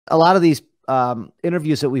a lot of these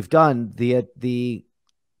interviews that we've done, the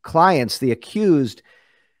clients, the accused,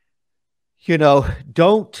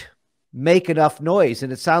 don't make enough noise.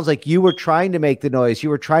 And it sounds like you were trying to make the noise. You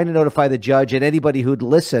were trying to notify the judge and anybody who'd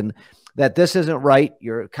listen that this isn't right.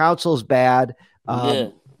 Your counsel's bad. Yeah.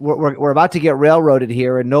 We're about to get railroaded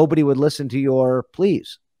here, and nobody would listen to your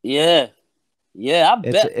pleas. Yeah. Yeah, I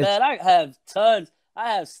bet, man. I have tons.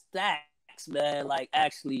 I have stacks, man, like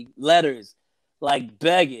actually letters, like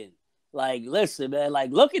begging. Like, listen, man,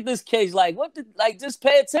 like, look at this case. Like, just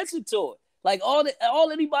pay attention to it. Like,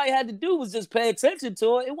 all anybody had to do was just pay attention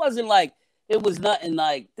to it. It wasn't like, it was nothing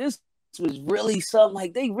like, this was really something,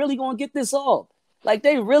 like, they really gonna get this off. Like,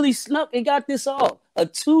 they really snuck and got this off. A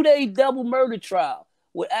 2-day double murder trial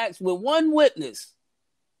with one witness,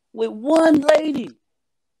 with one lady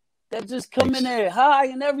that just come in there high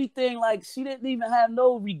and everything. Like, she didn't even have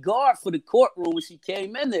no regard for the courtroom when she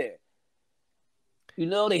came in there.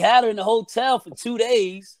 They had her in the hotel for 2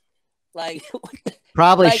 days. Like,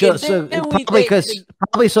 probably like, should,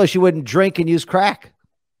 probably so she wouldn't drink and use crack.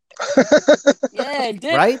 Yeah,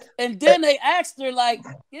 right. And then they asked her, like,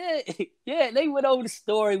 yeah, they went over the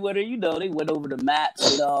story with her. They went over the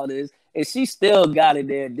maps and all this, and she still got in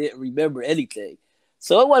there and didn't remember anything.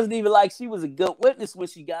 So it wasn't even like she was a good witness when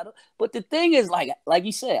she got her. But the thing is, like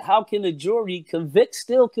you said, how can a jury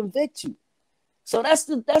still convict you? So that's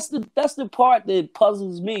the part that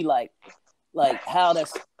puzzles me. Like how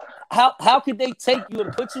could they take you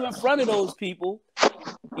and put you in front of those people,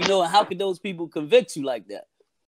 and how could those people convict you like that?